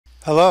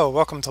Hello,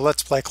 welcome to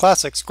Let's Play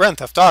Classics Grand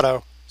Theft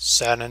Auto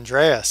San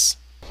Andreas.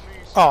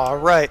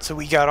 Alright, so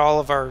we got all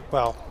of our,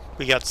 well,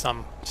 we got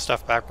some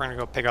stuff back. We're going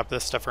to go pick up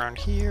this stuff around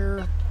here.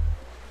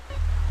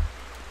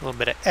 A little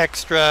bit of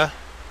extra.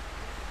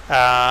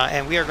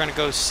 And we are going to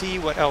go see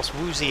what else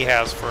Woozy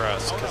has for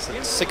us, because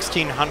it's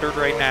 1600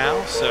 right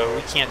now, so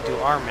we can't do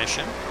our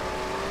mission.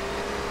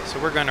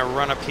 So we're going to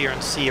run up here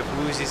and see if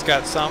Woozy's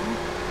got something.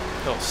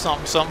 A little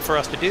something for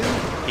us to do.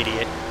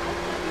 Idiot.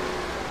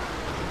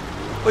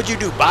 What'd you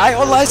do, buy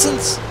a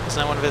license? Isn't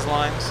that one of his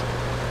lines?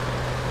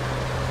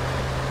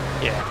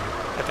 Yeah,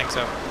 I think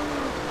so.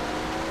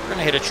 We're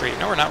gonna hit a tree.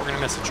 No, we're not. We're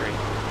gonna miss a tree.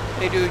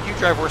 Hey, dude, you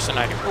drive worse than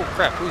I do. Oh,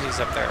 crap. Woozy's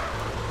up there.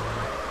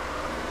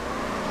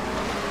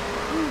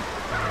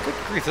 Good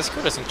grief, this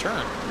car doesn't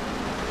turn.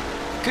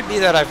 Could be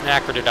that I've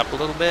knackered it up a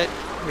little bit.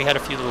 We had a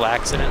few little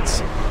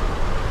accidents.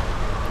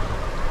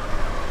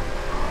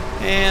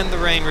 And the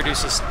rain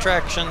reduces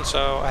traction,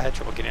 so I had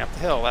trouble getting up the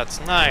hill. That's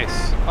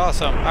nice.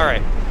 Awesome.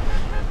 Alright.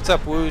 What's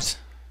up, Woos?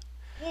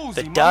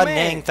 Woozy, The da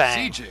dang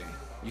thing. CJ,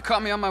 you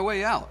caught me on my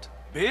way out.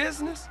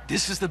 Business?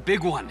 This is the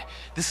big one.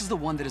 This is the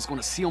one that is going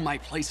to seal my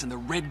place in the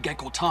Red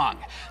Gecko Tong.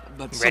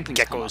 But something's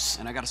come up,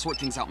 and I gotta sort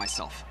things out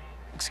myself.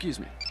 Excuse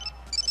me.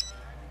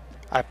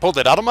 I pulled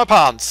it out of my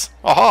pants.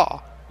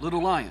 Aha!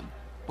 Little Lion,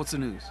 what's the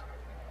news?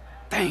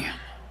 Damn.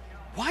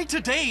 Why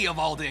today of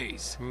all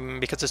days?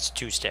 Because it's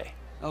Tuesday.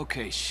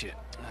 Okay, shit.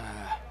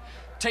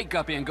 Take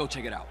Guppy and go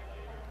check it out.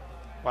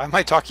 Why am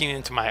I talking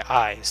into my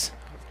eyes?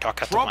 Talk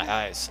out of my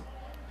eyes.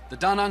 The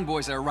Da Nang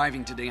boys are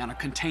arriving today on a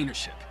container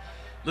ship.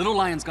 Little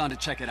Lion's gone to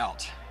check it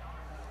out.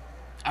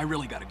 I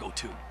really gotta go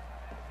too.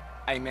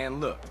 Hey man,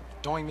 look,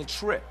 don't even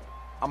trip.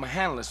 I'ma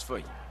handle this for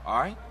you,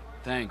 alright?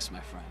 Thanks, my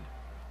friend.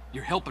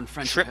 Your help and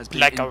friendship Trip has been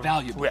like a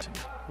invaluable rip. to me.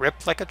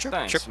 Rip like a trip.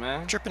 Thanks, Trip,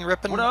 man. Trippin',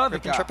 rippin', What are the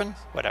rippin', guys? trippin',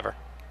 whatever.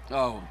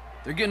 Oh,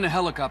 they're getting a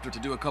helicopter to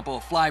do a couple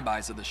of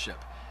flybys of the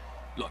ship.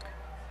 Look,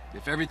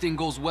 if everything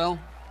goes well,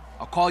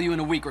 I'll call you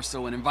in a week or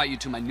so and invite you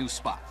to my new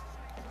spot.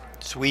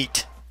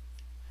 Sweet.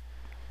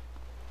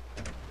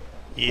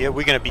 Yeah,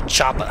 we're gonna be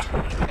Chopper.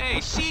 Hey,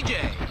 CJ,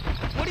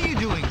 what are you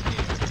doing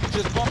here?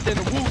 Just bumped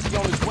into Woozy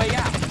on his way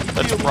out. He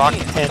Let's filled me rock in.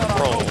 I and thought I'd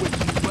go roll. with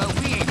you. Well,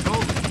 we ain't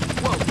rolling.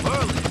 Whoa,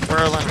 whirling.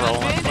 Whirling, Strap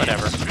rolling, in and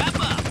whatever. Strap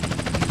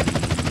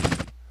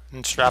up.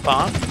 And strap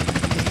on.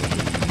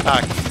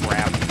 Ah,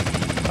 crap.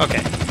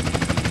 Okay.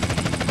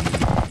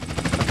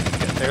 Okay,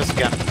 good. There's the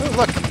gun. Oh,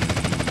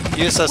 look.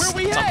 Use us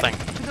Where we at? something.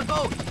 To the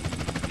boat. To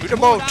the There's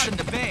more boat. out in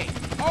the bay.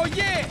 Oh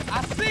yeah,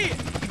 I see it.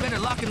 You better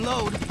lock and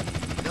load.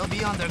 They'll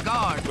be on their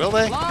guard. Will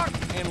they? Lock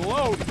and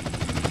load.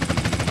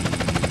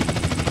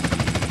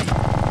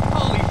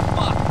 Holy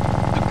fuck!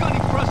 They're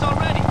gunning for us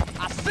already.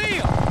 I see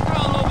him. They're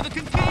all over the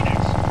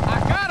containers. I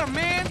got him,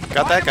 man.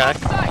 Got that guy. Right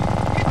in my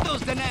sight. Get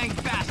those Da Nang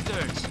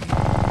bastards.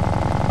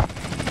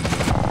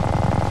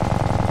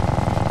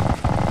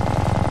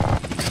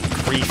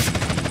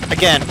 Grief.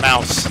 Again,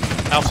 mouse.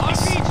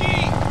 Mousepiece.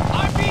 RPG!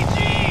 RPG!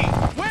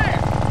 Where?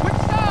 Which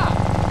side?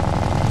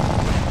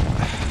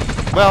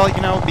 Well,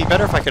 you know, it'd be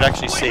better if I could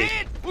actually We're see.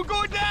 hit! We're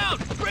going down!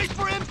 Brace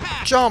for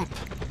impact! Jump!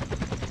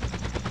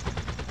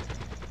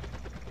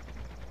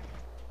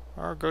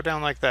 Or go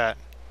down like that.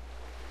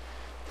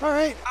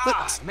 Alright,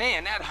 let's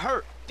Man, that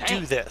hurt.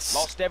 Dang. do this.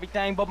 Lost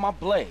everything but my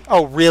blade.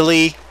 Oh,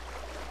 really?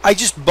 I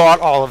just bought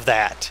all of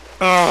that.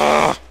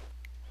 Ugh.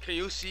 Can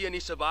you see any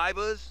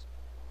survivors?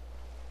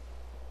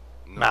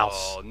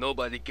 Mouse. No,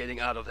 nobody getting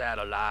out of that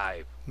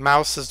alive.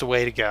 Mouse is the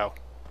way to go.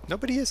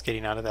 Nobody is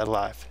getting out of that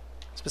alive.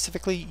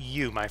 Specifically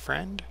you, my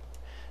friend.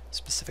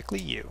 Specifically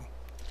you.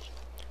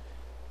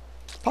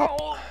 Pop.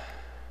 Oh.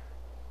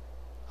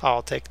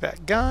 I'll take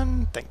that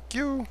gun. Thank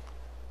you.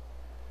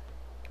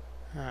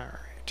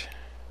 Alright.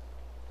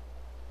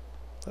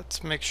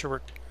 Let's make sure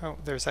we're... Oh,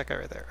 there's that guy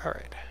right there.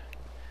 Alright.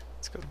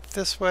 Let's go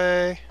this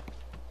way.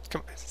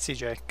 Come on,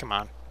 CJ, come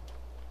on.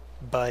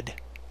 Bud.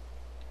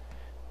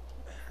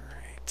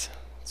 Alright.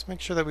 Let's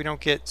make sure that we don't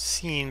get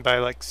seen by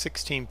like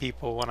 16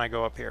 people when I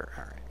go up here.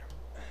 Alright.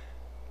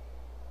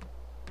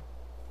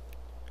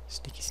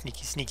 Sneaky,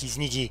 sneaky, sneaky,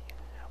 sneaky.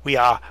 We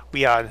are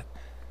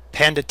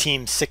Panda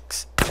Team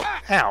 6.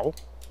 Ow.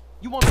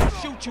 You want me to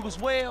shoot you as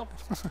well?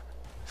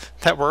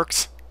 That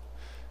works.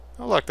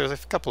 Oh look, there's a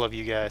couple of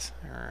you guys.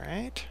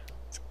 Alright.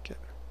 Let's get...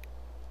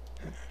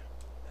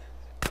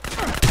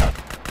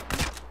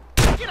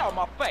 Get out of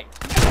my face.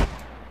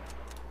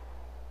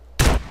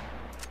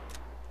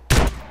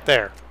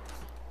 There.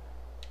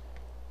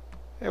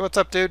 Hey, what's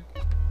up, dude?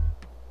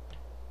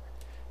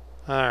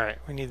 Alright,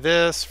 we need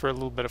this for a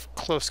little bit of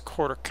close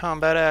quarter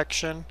combat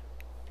action.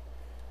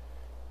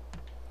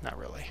 Not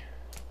really.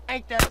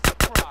 Ain't that a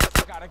surprise?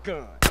 I got a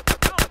gun.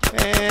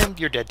 And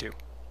you're dead too.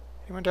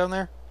 Anyone down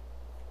there?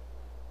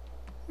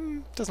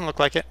 Doesn't look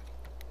like it.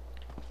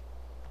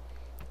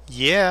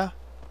 Yeah.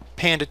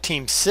 Panda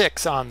Team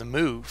 6 on the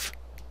move.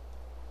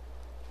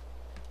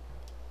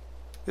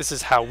 This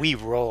is how we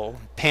roll.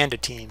 Panda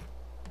Team.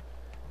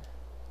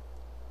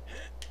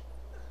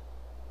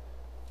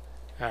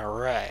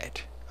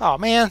 Alright. Oh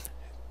man.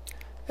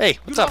 Hey,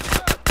 what's up?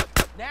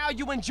 Now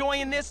you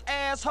enjoying this,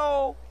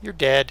 asshole? You're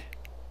dead.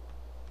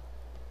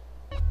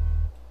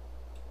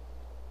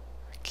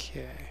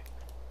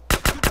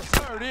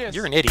 this.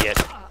 You're an idiot.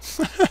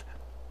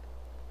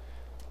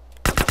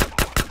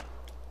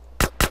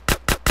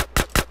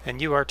 And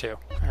you are too.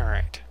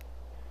 Alright.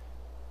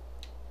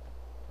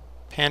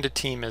 Panda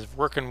team is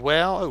working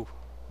well. Oh,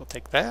 we'll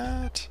take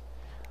that.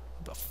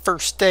 The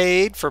first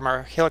aid from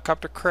our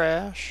helicopter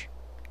crash.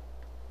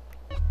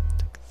 Take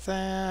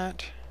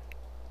that.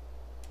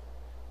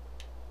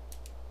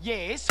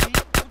 Yes, what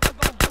you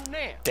gonna do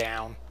now?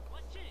 Down.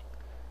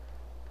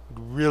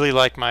 Would really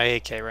like my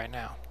AK right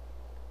now.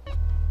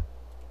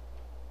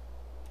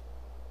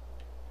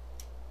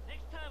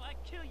 Next time I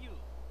kill you.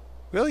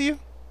 Will you?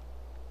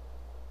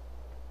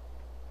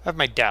 I have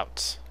my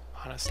doubts,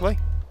 honestly.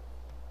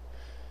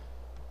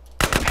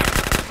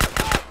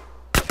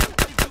 What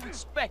did you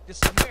expect?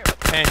 It's America.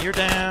 And you're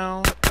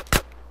down.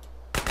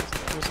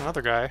 There's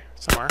another guy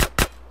somewhere.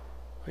 Oh,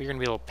 you're gonna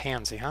be a little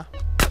pansy, huh?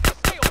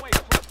 Stay away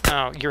from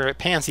Oh, you're a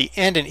pansy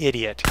and an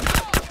idiot.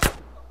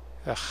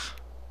 Ugh.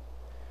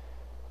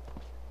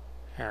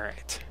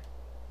 Alright.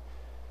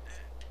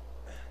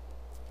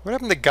 What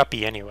happened to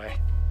Guppy anyway?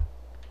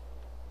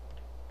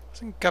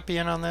 Wasn't Guppy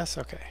in on this?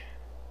 Okay.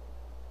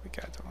 We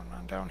got the one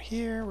on down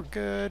here. We're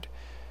good.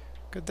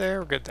 Good there.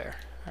 We're good there.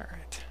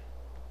 Alright.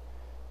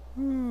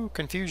 Ooh,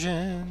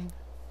 confusion.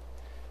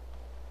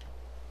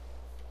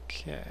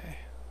 Okay.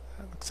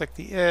 That looks like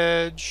the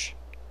edge.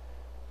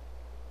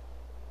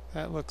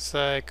 That looks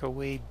like a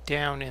way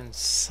down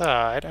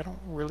inside. I don't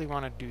really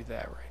want to do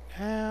that right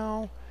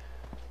now.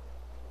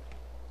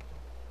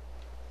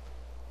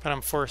 But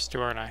I'm forced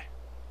to, aren't I?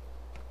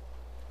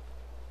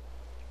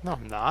 No,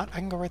 I'm not. I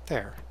can go right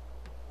there.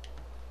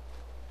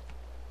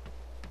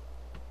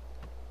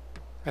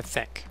 I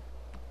think.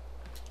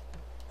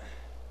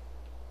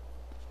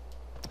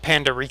 The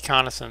Panda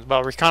reconnaissance.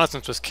 Well,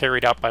 reconnaissance was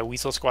carried out by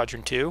Weasel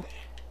Squadron 2.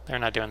 They're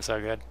not doing so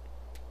good.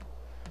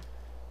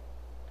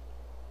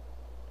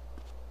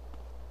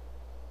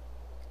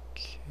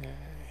 Okay.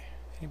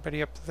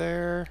 Anybody up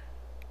there?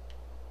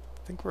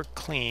 I think we're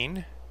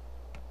clean.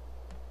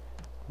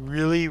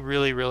 Really,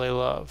 really, really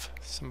love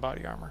some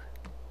body armor.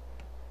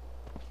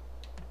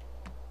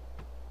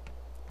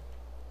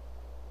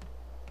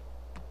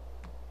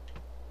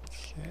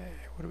 Okay,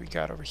 what do we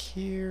got over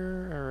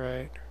here?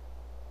 Alright.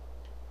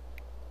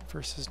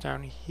 Versus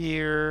down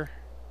here.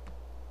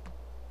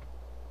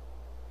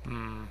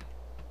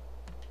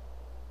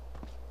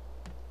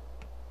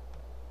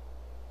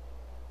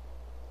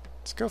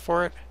 Let's go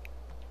for it.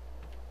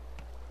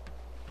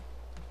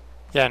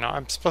 Yeah, no,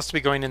 I'm supposed to be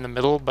going in the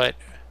middle, but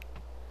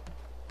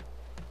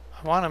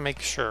I want to make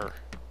sure,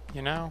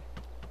 you know?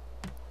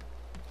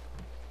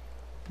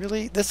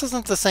 Really? This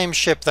isn't the same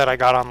ship that I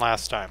got on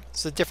last time.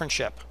 It's a different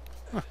ship.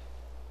 Huh.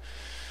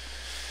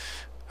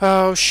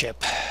 Oh,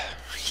 ship.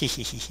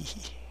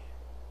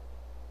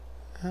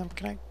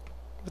 Can I...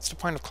 What's the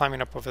point of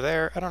climbing up over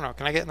there? I don't know.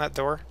 Can I get in that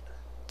door?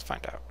 Let's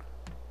find out.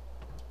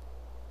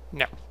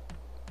 No.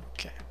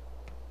 Okay.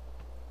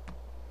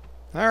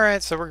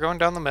 Alright, so we're going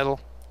down the middle.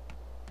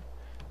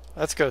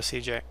 Let's go,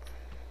 CJ.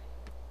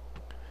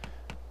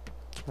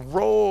 Let's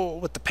roll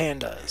with the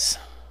pandas.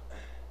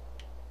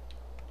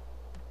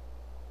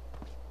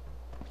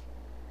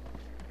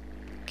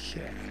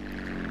 Okay.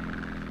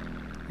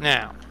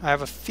 Now, I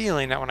have a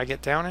feeling that when I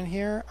get down in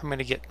here, I'm going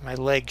to get my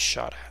legs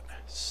shot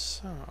at.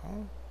 So...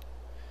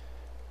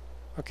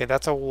 Okay,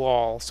 that's a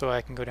wall, so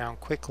I can go down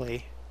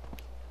quickly.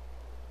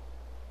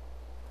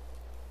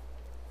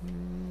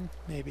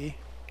 Maybe.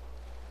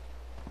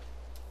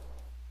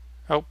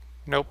 Oh,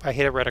 nope, I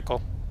hit a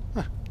reticle.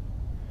 Huh.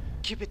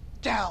 Keep it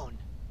down.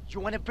 You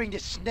want to bring the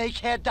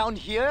snakehead down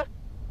here?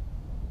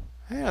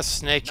 I ain't a Not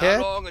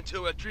snakehead. long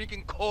until we're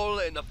drinking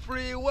cola in the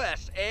free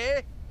west,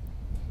 eh?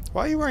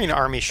 Why are you wearing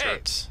army Hey,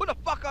 shirts? who the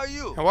fuck are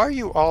you? And why are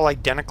you all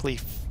identically...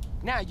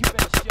 Now you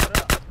better shut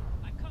up.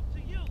 I come to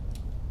you.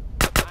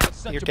 I ain't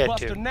such You're a dead,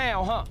 buster too.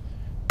 now, huh?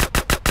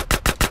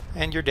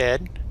 And you're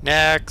dead.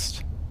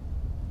 Next.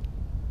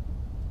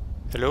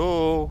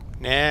 Hello.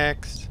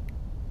 Next.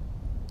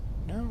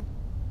 No.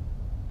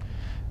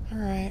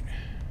 Alright.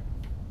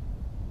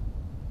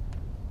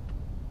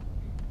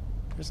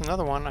 There's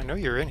another one. I know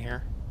you're in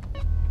here.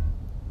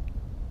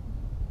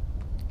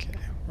 Okay.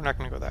 We're not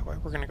going to go that way.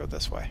 We're going to go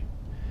this way.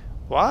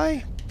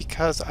 Why?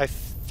 Because I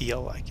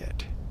feel like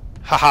it.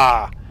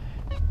 Haha.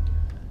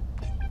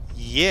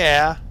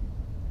 Yeah.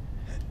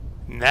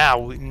 Now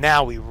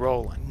we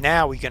rolling.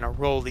 Now we gonna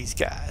roll these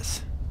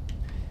guys.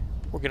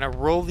 We're gonna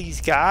roll these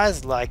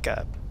guys like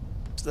a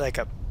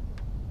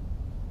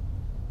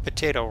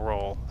potato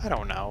roll. I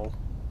don't know.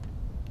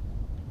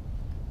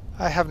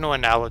 I have no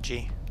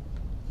analogy.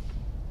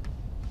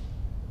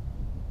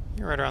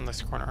 You're right around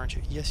this corner, aren't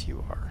you? Yes,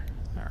 you are.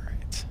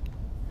 Alright.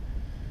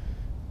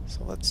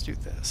 So let's do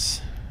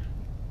this.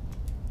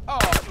 Oh,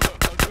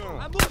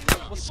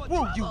 well,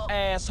 screw you,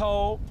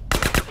 asshole.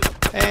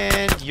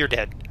 And you're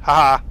dead.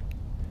 Haha.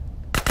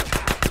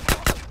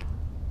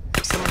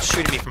 Someone's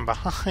shooting me from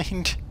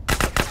behind.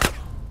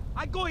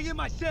 I go in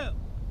myself.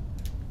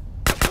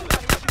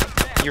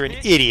 You're an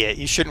idiot.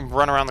 You shouldn't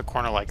run around the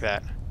corner like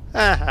that.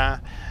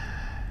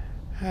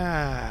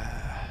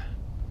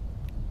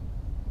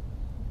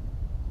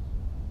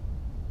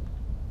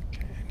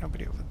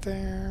 nobody over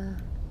there.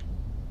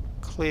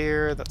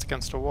 Clear, that's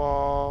against a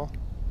wall.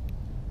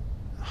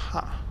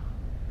 Huh.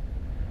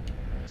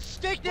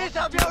 Stick this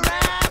up your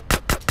ass!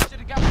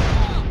 Should've got me.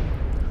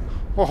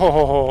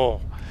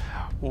 Oh,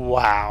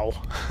 wow.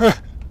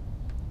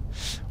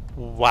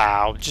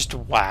 Wow, just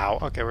wow.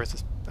 Okay, where's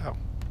this? Oh.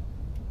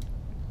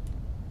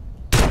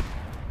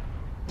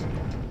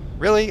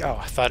 Really? Oh,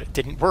 I thought it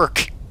didn't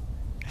work.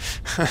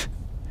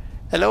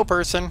 Hello,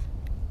 person.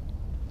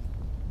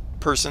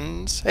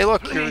 Persons. Hey,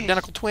 look, you're Please.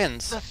 identical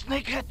twins. The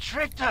snakehead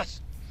tricked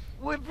us!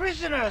 We're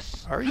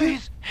prisoners! Are you?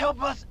 Please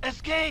help us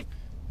escape!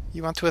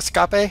 You want to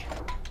escape?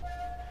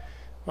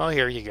 Well,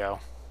 here you go.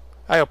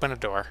 I open a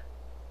door.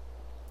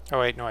 Oh,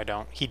 wait, no, I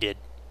don't. He did.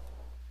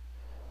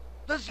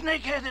 The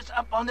snakehead is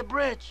up on the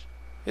bridge!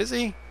 Is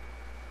he?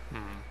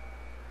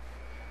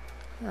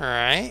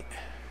 Alright.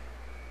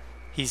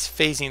 He's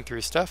phasing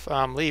through stuff.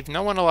 Leave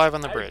no one alive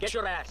on the bridge. Get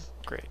your ass.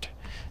 Great.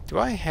 Do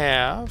I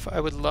have... I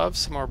would love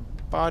some more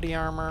body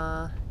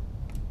armor.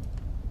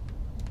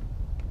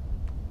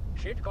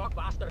 Shit cock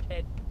bastard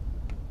head.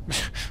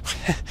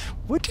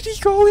 What did he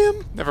call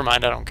him? Never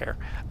mind, I don't care.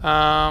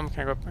 Can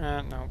I go...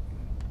 no.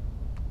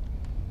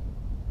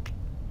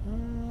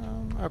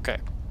 Okay.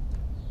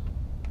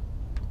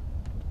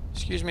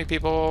 Excuse me,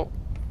 people.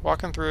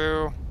 Walking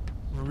through.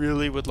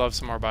 Really would love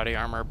some more body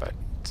armor, but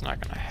it's not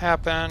going to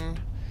happen.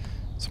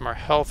 Some more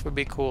health would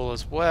be cool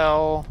as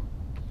well.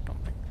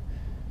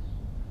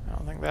 I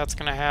don't think that's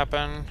going to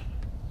happen.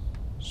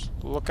 Just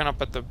looking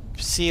up at the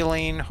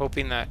ceiling,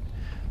 hoping that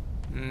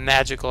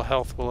magical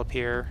health will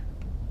appear.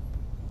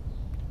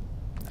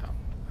 No.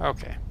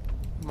 Okay.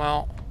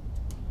 Well,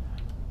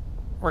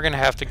 we're going to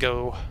have to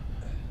go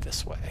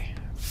this way.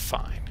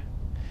 Fine.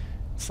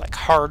 It's like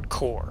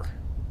hardcore.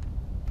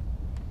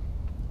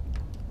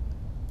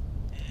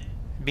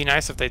 It'd be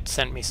nice if they'd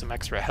sent me some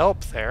extra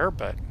help there,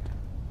 but...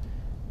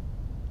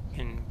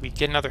 Can we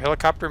get another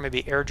helicopter?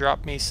 Maybe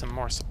airdrop me some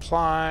more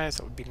supplies?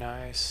 That would be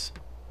nice.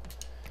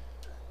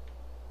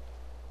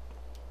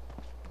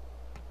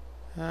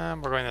 We're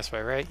going this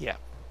way, right? Yeah.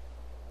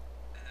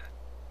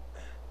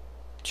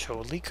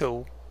 Totally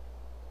cool.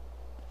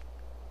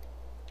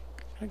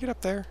 Can I get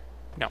up there?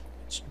 No.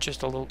 It's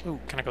just a little... Ooh,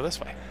 can I go this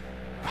way?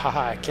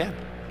 Haha, I can.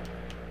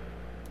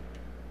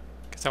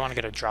 Because I want to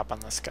get a drop on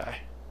this guy.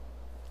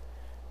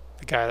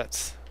 The guy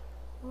that's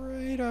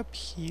right up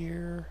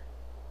here.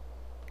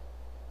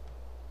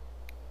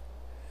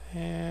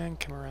 And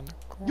come around the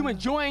corner. You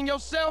enjoying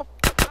yourself?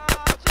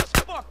 Just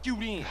fuck you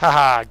then.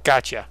 Haha,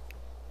 gotcha.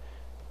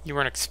 You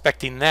weren't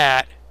expecting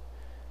that.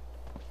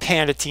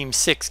 Panda Team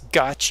 6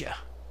 gotcha.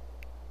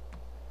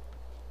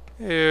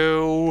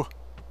 Ew.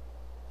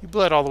 You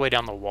bled all the way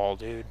down the wall,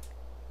 dude.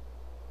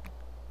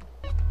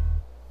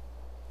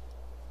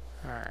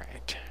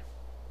 Alright.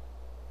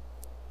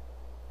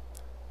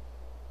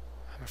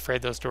 I'm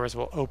afraid those doors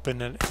will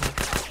open and...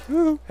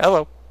 Ooh,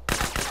 hello.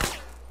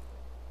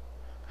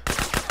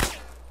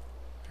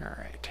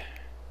 Alright.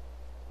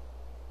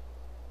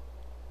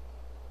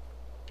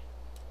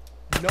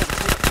 No.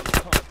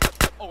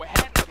 Oh, it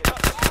had to get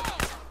up.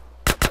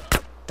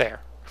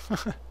 There.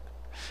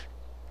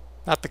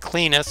 Not the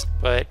cleanest,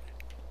 but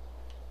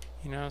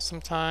you know,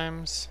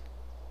 sometimes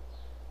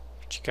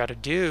what you gotta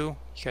do,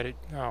 you gotta...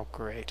 Oh,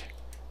 great.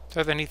 Do I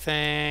have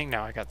anything?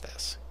 No, I got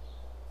this.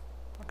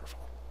 Wonderful.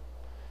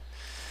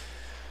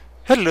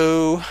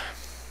 Hello.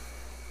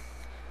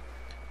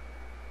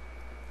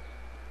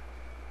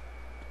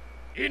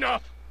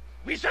 Enough.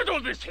 We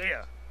settled this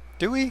here.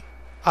 Do we?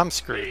 I'm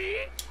screwed.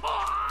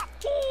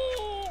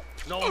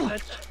 No,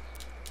 that's...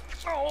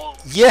 Oh.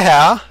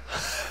 Yeah.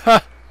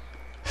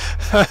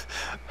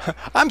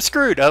 I'm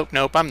screwed. Oh,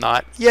 nope, I'm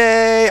not.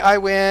 Yay, I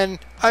win.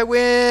 I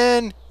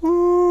win.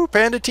 Woo,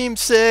 Panda Team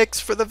 6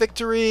 for the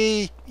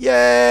victory.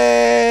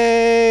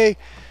 Yay.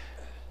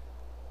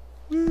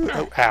 Woo.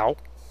 Oh, ow.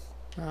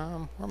 Where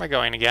am I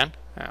going again?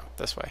 Oh,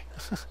 this way.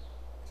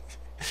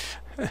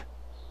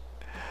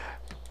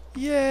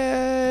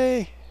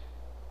 Yay.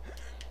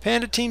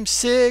 Panda Team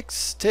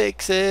 6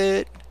 takes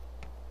it.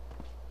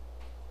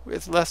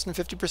 With less than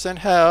 50%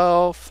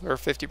 health, or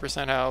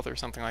 50% health, or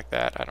something like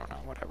that. I don't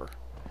know, whatever.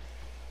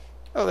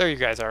 Oh, there you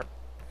guys are.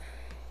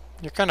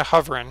 You're kind of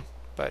hovering,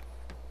 but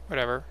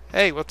whatever.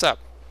 Hey, what's up?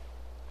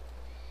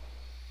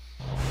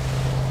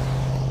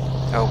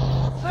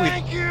 Oh.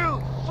 Thank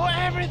you for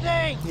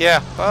everything! Yeah,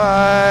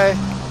 bye.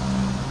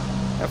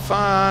 Have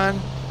fun.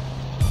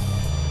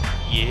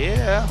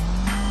 Yeah.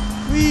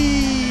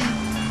 Whee!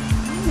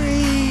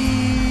 Whee!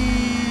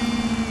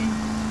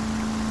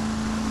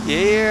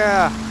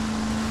 Yeah!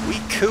 We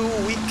cool.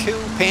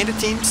 Panda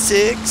Team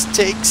 6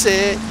 takes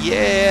it.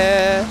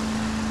 Yeah.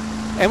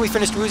 And we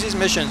finished Woozy's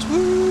missions.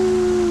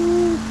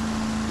 Woo!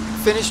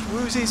 Finished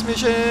Woozy's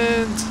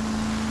missions.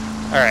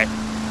 Alright.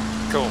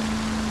 Cool.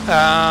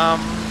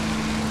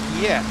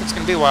 Yeah, it's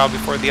going to be a while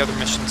before the other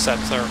mission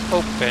sets are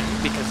open,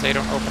 because they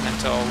don't open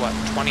until, what,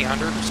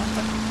 2000 or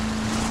something?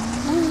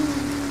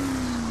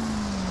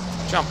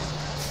 Jump.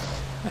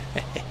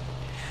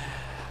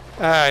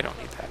 I don't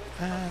need that.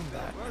 And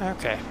that.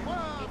 Okay.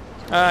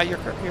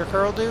 Your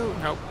car will do?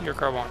 Nope, your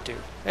car won't do.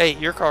 Hey,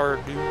 your car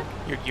do.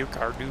 Your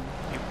car do.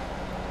 You.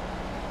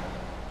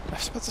 I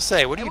was about to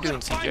say, what are you doing,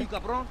 CJ?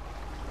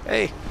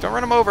 Hey, don't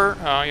run him over.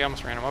 Oh, you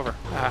almost ran him over.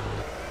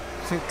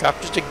 Cop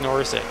just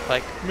ignores it,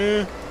 like,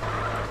 meh.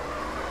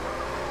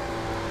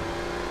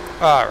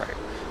 Alright,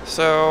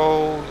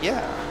 so,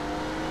 yeah.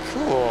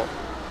 Cool.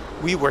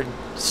 We were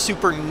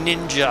super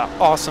ninja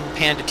awesome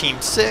Panda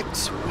Team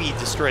 6. We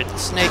destroyed the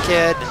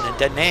SnakeHead and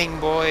the Da Nang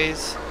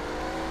boys.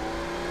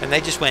 And they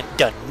just went,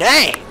 Da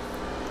Nang!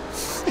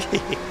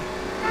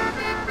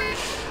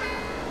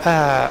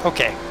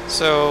 Okay,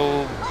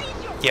 so,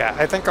 yeah,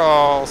 I think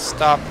I'll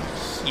stop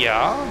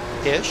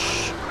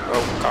here-ish.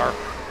 Oh, car.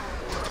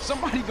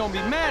 Somebody gonna be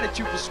mad at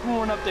you for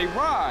screwing up their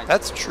ride.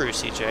 That's true,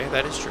 CJ.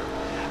 That is true.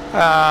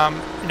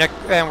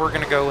 And we're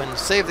gonna go and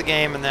save the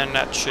game, and then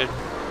that should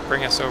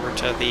bring us over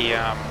to the,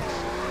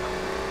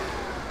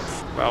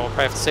 well, we'll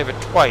probably have to save it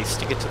twice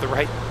to get to the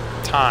right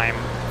time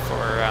for,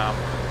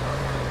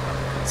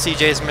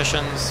 CJ's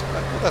missions,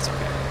 but that's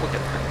okay. We'll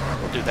get there.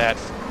 We'll do that.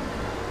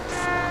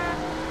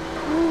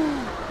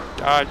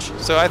 Dodge.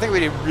 So I think we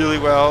did really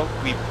well.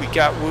 We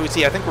got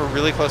woozy. I think we're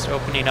really close to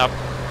opening up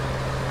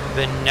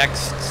the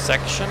next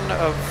section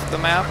of the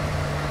map,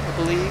 I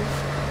believe.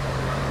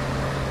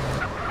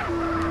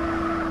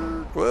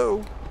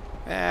 Whoa.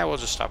 We'll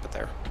just stop it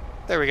there.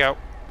 There we go.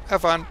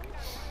 Have fun.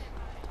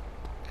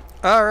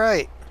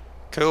 Alright.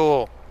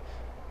 Cool.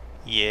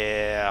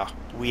 Yeah.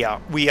 We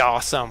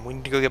awesome. We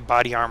need to go get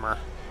body armor.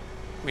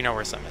 We know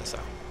where some is, though.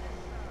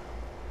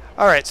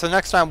 Alright, so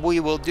next time we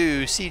will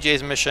do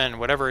CJ's mission,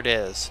 whatever it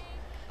is.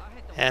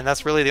 And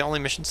that's really the only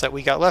mission set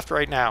we got left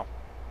right now.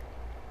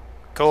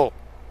 Cool.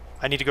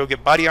 I need to go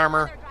get body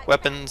armor,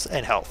 weapons,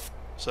 and health.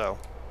 So,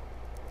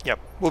 yep,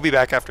 we'll be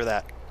back after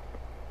that.